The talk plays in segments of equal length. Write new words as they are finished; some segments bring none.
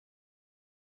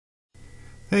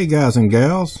Hey guys and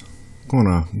gals, I'm going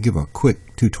to give a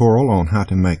quick tutorial on how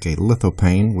to make a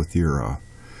Lithopane with your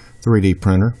 3D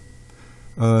printer.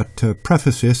 To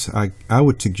preface this, I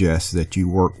would suggest that you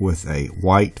work with a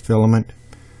white filament,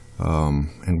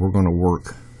 and we're going to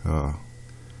work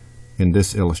in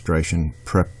this illustration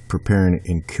preparing it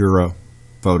in Cura,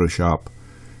 Photoshop,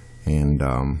 and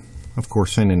of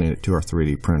course sending it to our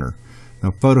 3D printer. Now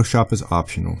Photoshop is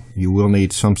optional. You will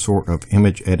need some sort of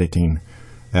image editing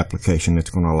application that's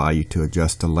going to allow you to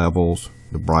adjust the levels,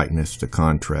 the brightness, the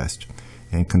contrast,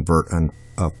 and convert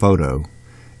a photo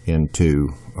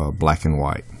into black and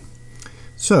white.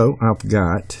 So I've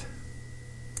got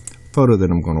a photo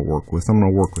that I'm going to work with. I'm going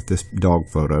to work with this dog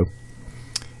photo,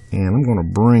 and I'm going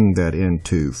to bring that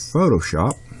into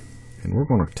Photoshop, and we're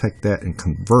going to take that and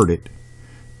convert it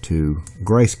to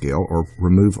grayscale, or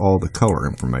remove all the color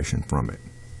information from it.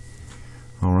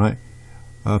 Alright.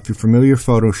 If you're familiar with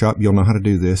Photoshop, you'll know how to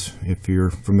do this. If you're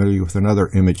familiar with another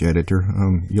image editor,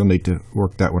 you'll need to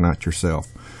work that one out yourself.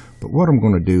 But what I'm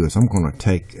going to do is I'm going to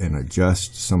take and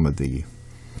adjust some of the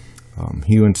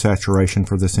hue and saturation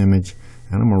for this image,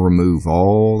 and I'm going to remove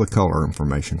all the color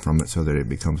information from it so that it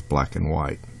becomes black and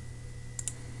white.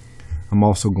 I'm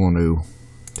also going to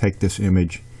take this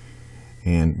image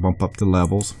and bump up the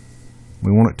levels.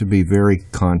 We want it to be very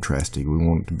contrasty. We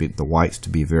want it to be the whites to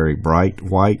be very bright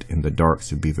white and the darks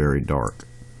to be very dark.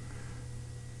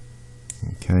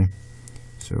 Okay,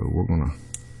 so we're going to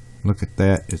look at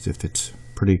that as if it's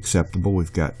pretty acceptable.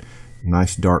 We've got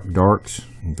nice dark darks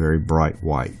and very bright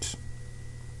whites.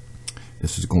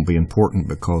 This is going to be important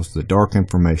because the dark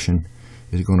information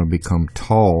is going to become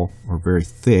tall or very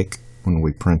thick when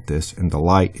we print this, and the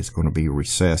light is going to be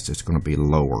recessed. It's going to be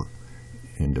lower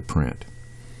into print.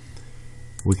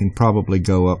 We can probably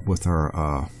go up with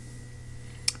our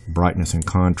brightness and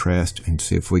contrast and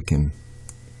see if we can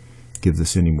give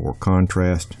this any more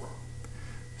contrast.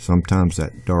 Sometimes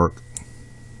that dark,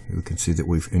 we can see that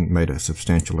we've made a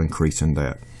substantial increase in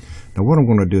that. Now what I'm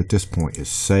going to do at this point is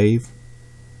save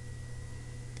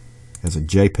as a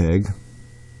JPEG,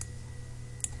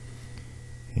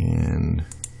 and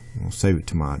I'll save it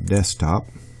to my desktop.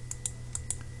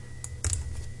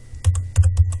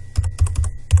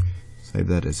 Save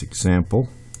that as example.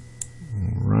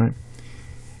 Alright,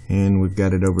 and we've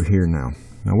got it over here now.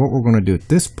 Now what we're going to do at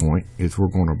this point is we're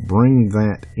going to bring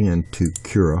that into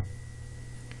Cura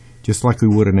just like we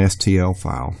would an STL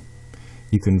file.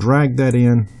 You can drag that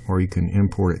in, or you can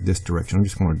import it this direction. I'm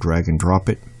just going to drag and drop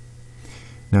it.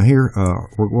 Now here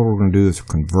what we're going to do is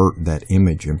convert that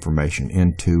image information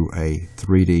into a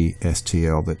 3D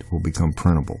STL that will become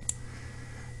printable.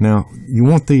 Now you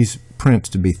want these prints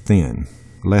to be thin,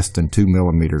 less than 2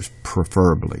 millimeters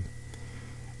preferably,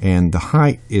 and the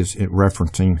height is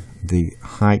referencing the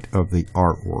height of the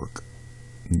artwork,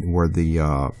 where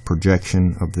the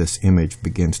projection of this image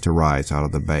begins to rise out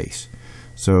of the base.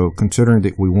 So considering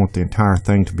that we want the entire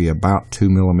thing to be about 2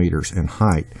 millimeters in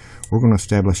height, we're going to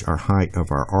establish our height of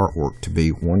our artwork to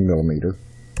be 1 millimeter,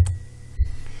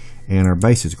 and our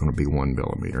base is going to be 1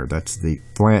 millimeter. That's the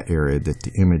flat area that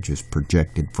the image is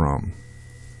projected from.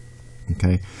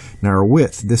 Okay, now our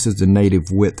width, this is the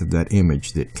native width of that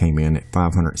image that came in at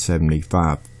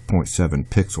 575.7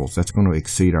 pixels. That's going to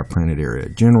exceed our printed area.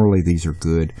 Generally these are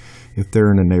good if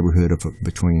they're in the neighborhood of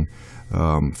between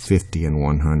 50 and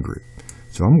 100.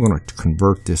 So I'm going to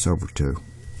convert this over to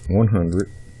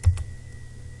 100.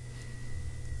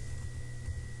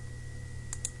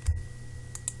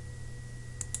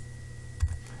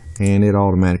 And it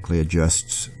automatically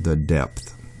adjusts the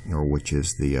depth, or which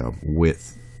is the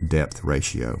width depth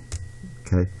ratio.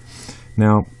 Okay,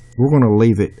 now we're going to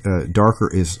leave it darker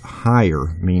is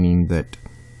higher, meaning that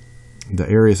the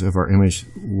areas of our image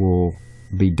will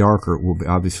be darker, will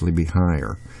obviously be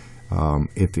higher.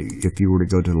 If you were to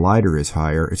go to lighter is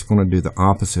higher, it's going to do the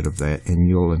opposite of that, and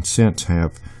you'll in a sense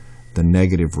have the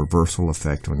negative reversal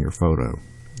effect on your photo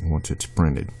once it's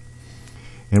printed.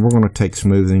 And we're going to take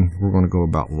smoothing. We're going to go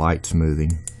about light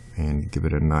smoothing and give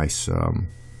it a nice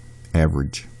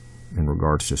average in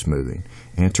regards to smoothing.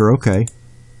 Enter OK.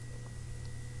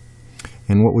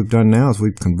 And what we've done now is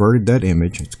we've converted that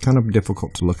image. It's kind of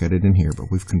difficult to look at it in here,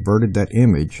 but we've converted that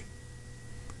image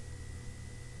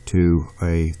to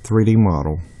a 3D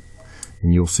model,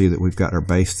 and you'll see that we've got our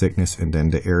base thickness and then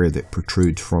the area that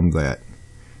protrudes from that,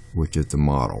 which is the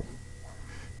model.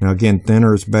 Now again,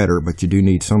 thinner is better, but you do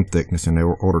need some thickness in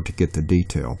order to get the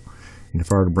detail. And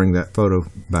if I were to bring that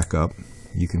photo back up,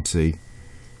 you can see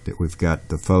that we've got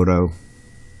the photo,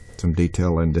 some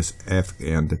detail in this F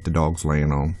end that the dog's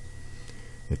laying on,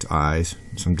 its eyes,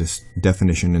 some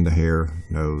definition in the hair,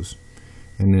 nose,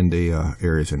 and then the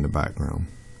areas in the background.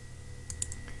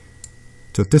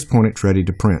 So at this point it's ready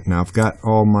to print. Now I've got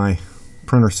all my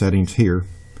printer settings here.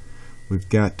 We've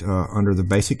got under the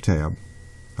basic tab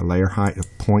a layer height of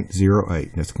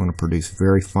 0.08. That's going to produce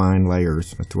very fine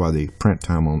layers. That's why the print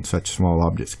time on such small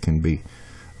objects can be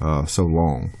so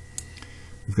long.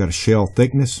 We've got a shell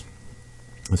thickness.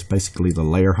 That's basically the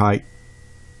layer height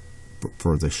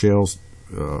for the shells,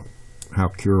 how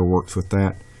Cura works with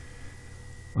that.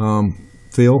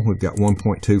 Fill, we've got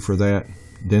 1.2 for that.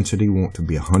 Density, we want to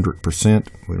be 100%.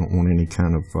 We don't want any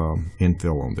kind of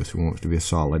infill on this. We want it to be a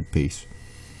solid piece.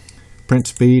 Print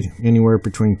speed, anywhere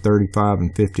between 35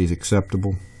 and 50 is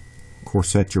acceptable. Of course,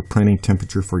 set your printing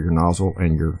temperature for your nozzle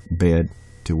and your bed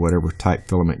to whatever type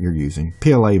filament you're using.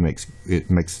 PLA makes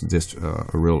this a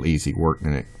real easy work,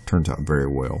 and it turns out very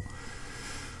well.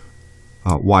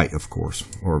 White, of course,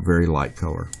 or a very light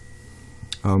color.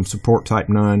 Support type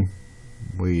 9.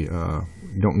 We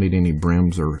don't need any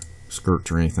brims or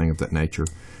skirts or anything of that nature.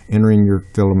 Enter in your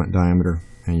filament diameter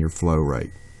and your flow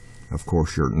rate. Of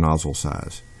course, your nozzle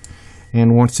size.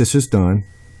 And once this is done,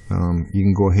 you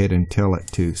can go ahead and tell it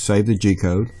to save the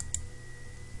G-code.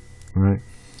 Right?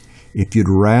 If you'd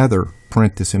rather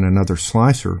print this in another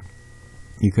slicer,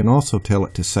 you can also tell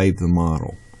it to save the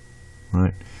model.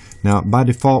 Right? Now, by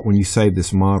default, when you save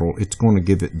this model, it's going to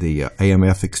give it the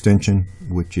AMF extension,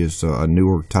 which is a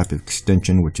newer type of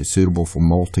extension which is suitable for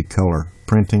multicolor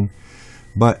printing.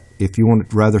 But if you want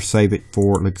to rather save it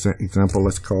for example,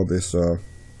 let's call this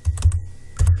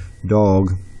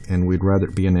dog, and we'd rather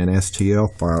it be in an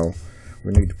STL file,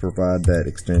 we need to provide that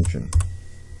extension.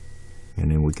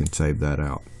 And then we can save that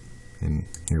out. And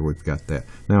here we've got that.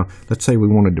 Now, let's say we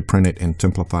wanted to print it in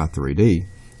Simplify 3D.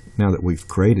 Now that we've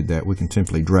created that, we can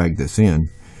simply drag this in,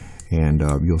 and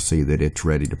you'll see that it's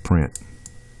ready to print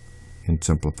in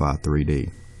Simplify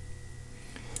 3D.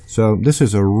 So this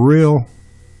is a real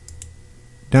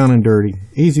down and dirty,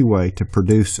 easy way to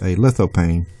produce a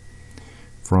Lithopane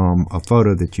from a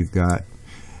photo that you've got.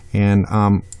 And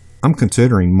I'm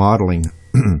considering modeling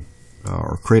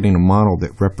or creating a model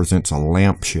that represents a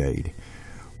lampshade,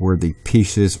 where the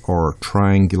pieces are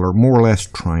triangular, more or less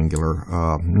triangular,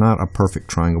 not a perfect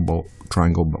triangle,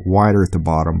 but wider at the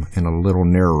bottom and a little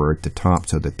narrower at the top,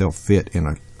 so that they'll fit in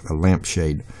a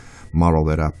lampshade model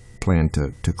that I plan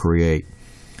to create.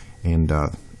 And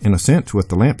in a sense, with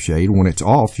the lampshade, when it's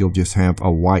off, you'll just have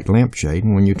a white lampshade,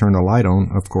 and when you turn the light on,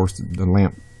 of course, the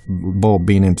lamp bulb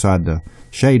being inside the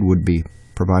shade would be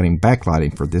providing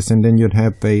backlighting for this, and then you'd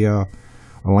have a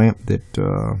lamp that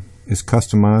is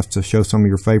customized to show some of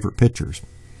your favorite pictures.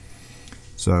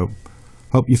 So,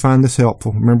 hope you find this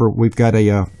helpful. Remember, we've got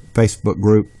a Facebook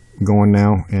group going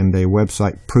now, and a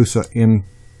website,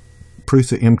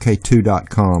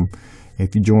 PrusaMK2.com.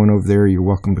 If you join over there, you're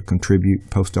welcome to contribute,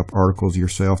 post up articles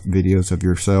yourself, videos of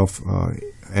yourself,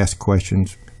 ask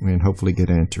questions, and hopefully get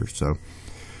answers. So,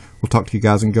 we'll talk to you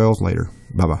guys and girls later.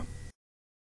 Bye-bye.